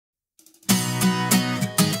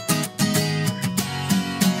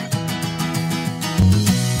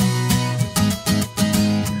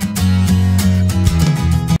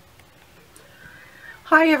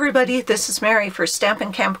Hi everybody, this is Mary for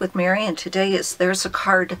Stampin' Camp with Mary, and today is There's a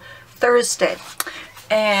Card Thursday.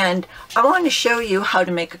 And I want to show you how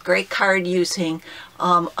to make a great card using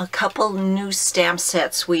a couple new stamp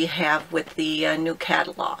sets we have with the new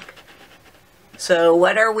catalog. So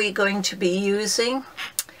what are we going to be using?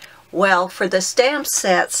 Well, for the stamp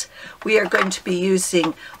sets, we are going to be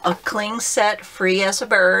using a cling set, Free as a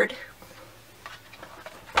Bird,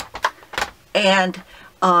 and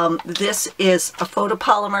this is a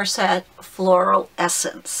photopolymer set, Floral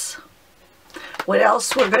Essence. What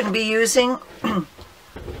else we're going to be using?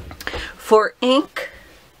 For ink,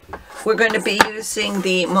 we're going to be using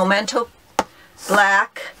the Memento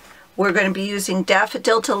Black. We're going to be using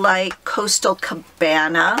Daffodil Delight Coastal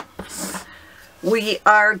Cabana. We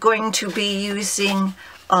are going to be using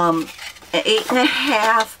an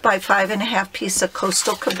 8.5 by 5.5 piece of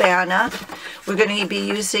Coastal Cabana. We're going to be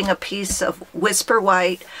using a piece of Whisper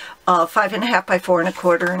White, 5.5 by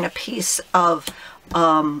 4.25, and a piece of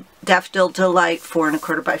Daffodil Delight,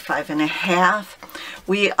 4.25 by 5.5.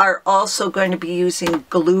 We are also going to be using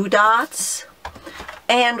glue dots,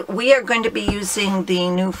 and we are going to be using the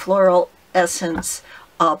new Floral Essence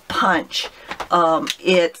punch.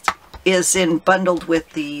 It is bundled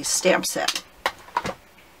with the stamp set.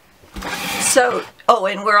 So, oh,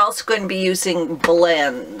 and we're also going to be using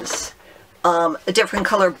blends, different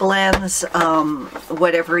color blends,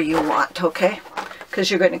 whatever you want, okay? Because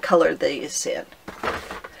you're going to color these in.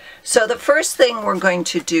 So the first thing we're going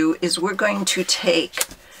to do is we're going to take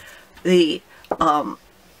the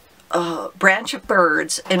branch of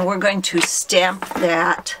birds, and we're going to stamp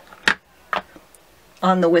that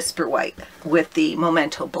on the Whisper White with the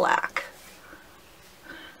Memento Black.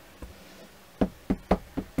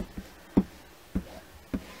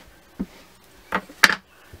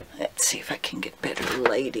 Let's see if I can get better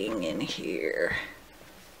lighting in here.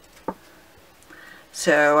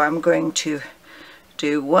 So I'm going to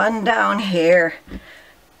do one down here,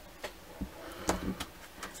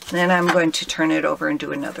 then I'm going to turn it over and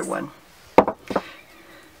do another one.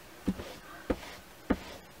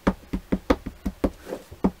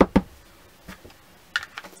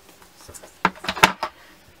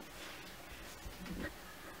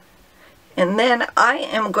 And then I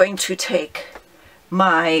am going to take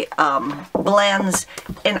my blends,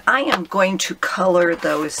 and I am going to color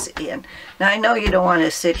those in. Now I know you don't want to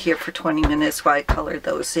sit here for 20 minutes while I color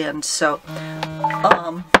those in, so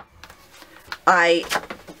I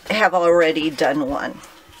have already done one.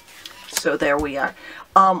 So there we are.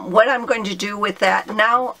 What I'm going to do with that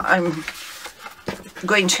now, I'm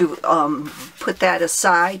going to put that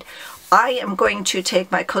aside. I am going to take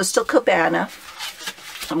my Coastal Cabana.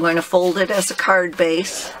 I'm going to fold it as a card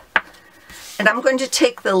base. And I'm going to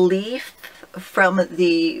take the leaf from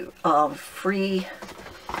the free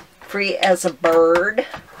as a Bird,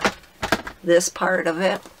 this part of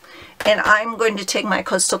it, and I'm going to take my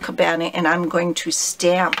Coastal Cabana and I'm going to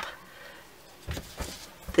stamp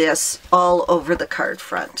this all over the card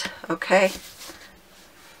front, okay?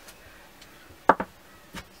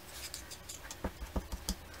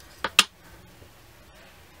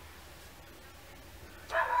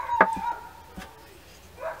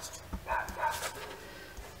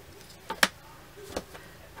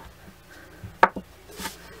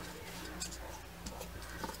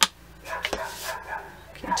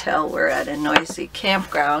 Tell we're at a noisy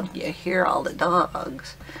campground. You hear all the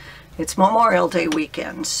dogs. It's Memorial Day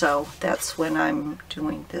weekend, so that's when I'm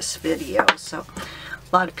doing this video, so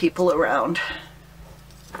a lot of people around.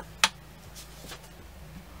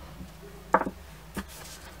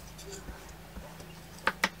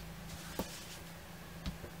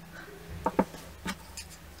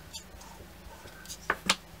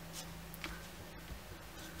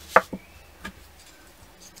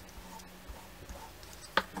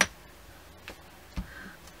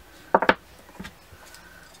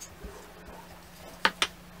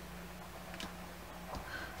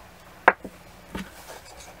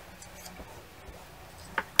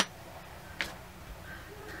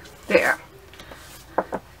 There.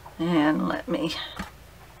 And let me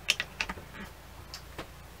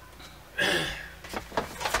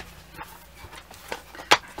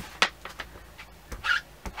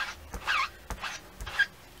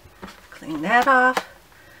clean that off.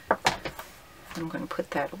 I'm going to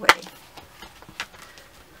put that away.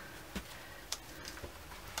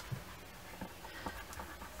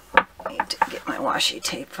 I need to get my washi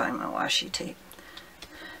tape, find my washi tape.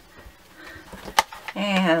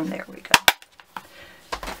 And there we go.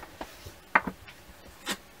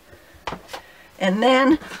 And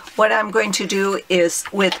then what I'm going to do is,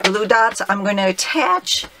 with glue dots, I'm going to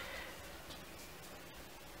attach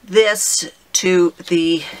this to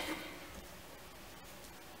the,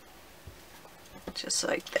 just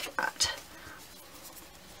like that,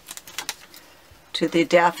 to the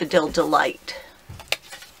Daffodil Delight.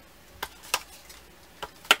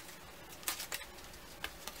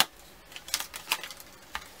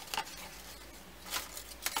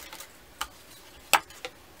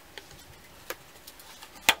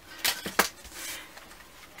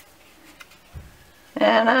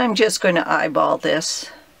 And I'm just going to eyeball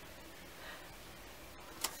this.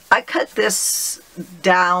 I cut this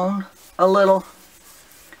down a little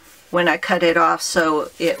when I cut it off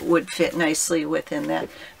so it would fit nicely within that.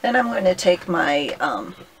 Then I'm going to take my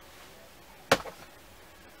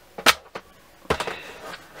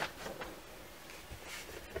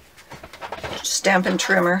Stampin'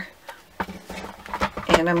 trimmer,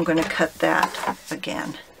 and I'm going to cut that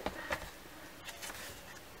again.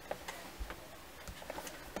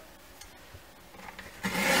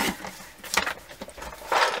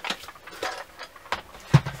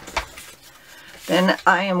 Then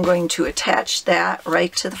I am going to attach that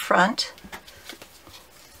right to the front.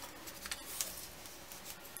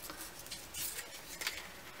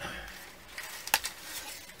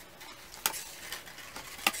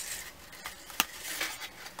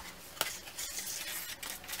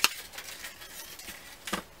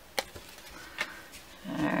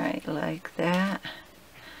 All right, like that.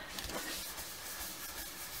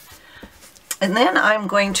 And then I'm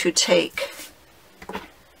going to take,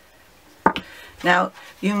 now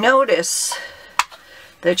you notice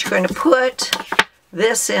that you're going to put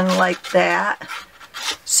this in like that.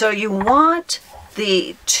 So you want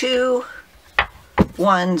the two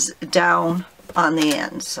ones down on the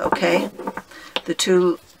ends, okay? The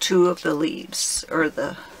two of the leaves, or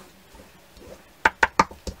the,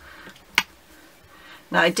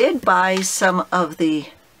 now I did buy some of the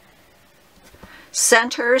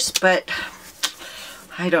centers, but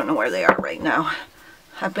I don't know where they are right now.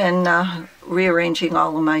 I've been rearranging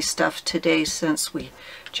all of my stuff today since we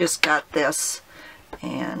just got this,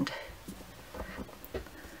 and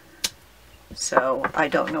so I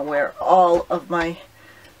don't know where all of my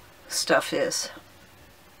stuff is.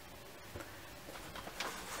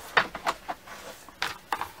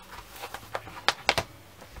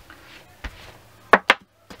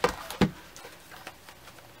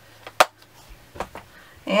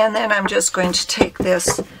 And then I'm just going to take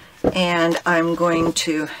this and I'm going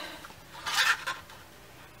to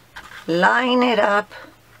line it up,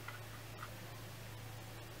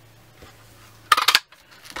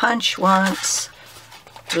 punch once,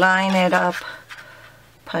 line it up,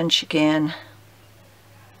 punch again.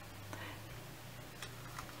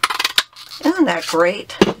 Isn't that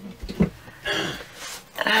great?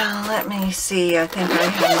 Let me see, I think I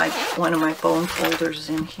have one of my bone folders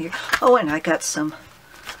in here. Oh, and I got some,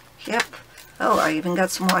 yep. Oh, I even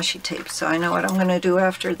got some washi tape, so I know what I'm going to do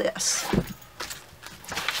after this.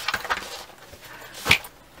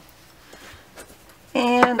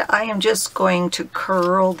 And I am just going to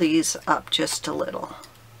curl these up just a little.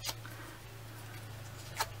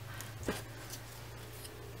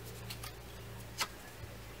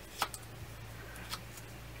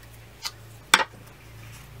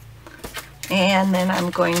 And then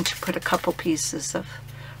I'm going to put a couple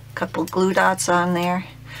glue dots on there.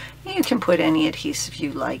 You can put any adhesive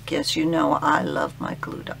you like. As you know, I love my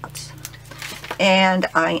glue dots. And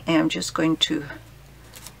I am just going to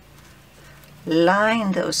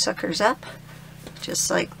line those suckers up,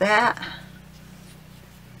 just like that.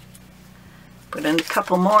 Put in a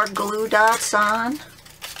couple more glue dots on.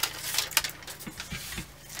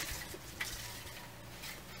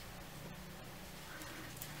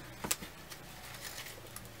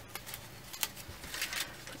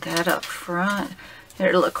 Put that up front.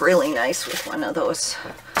 It'll look really nice with one of those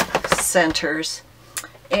centers.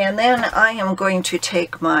 And then I am going to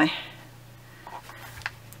take my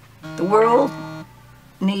The World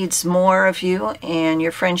Needs More of You, and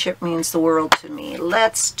Your Friendship Means the World to Me.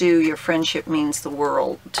 Let's do Your Friendship Means the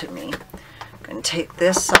World to Me. I'm going to take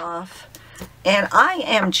this off. And I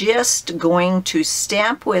am just going to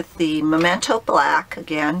stamp with the Memento Black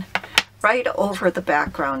again, right over the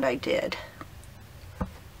background I did.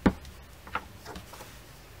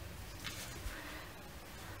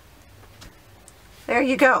 There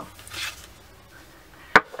you go.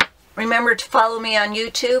 Remember to follow me on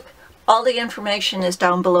YouTube. All the information is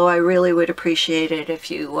down below. I really would appreciate it if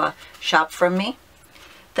you shop from me.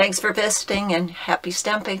 Thanks for visiting and happy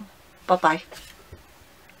stamping. Bye-bye.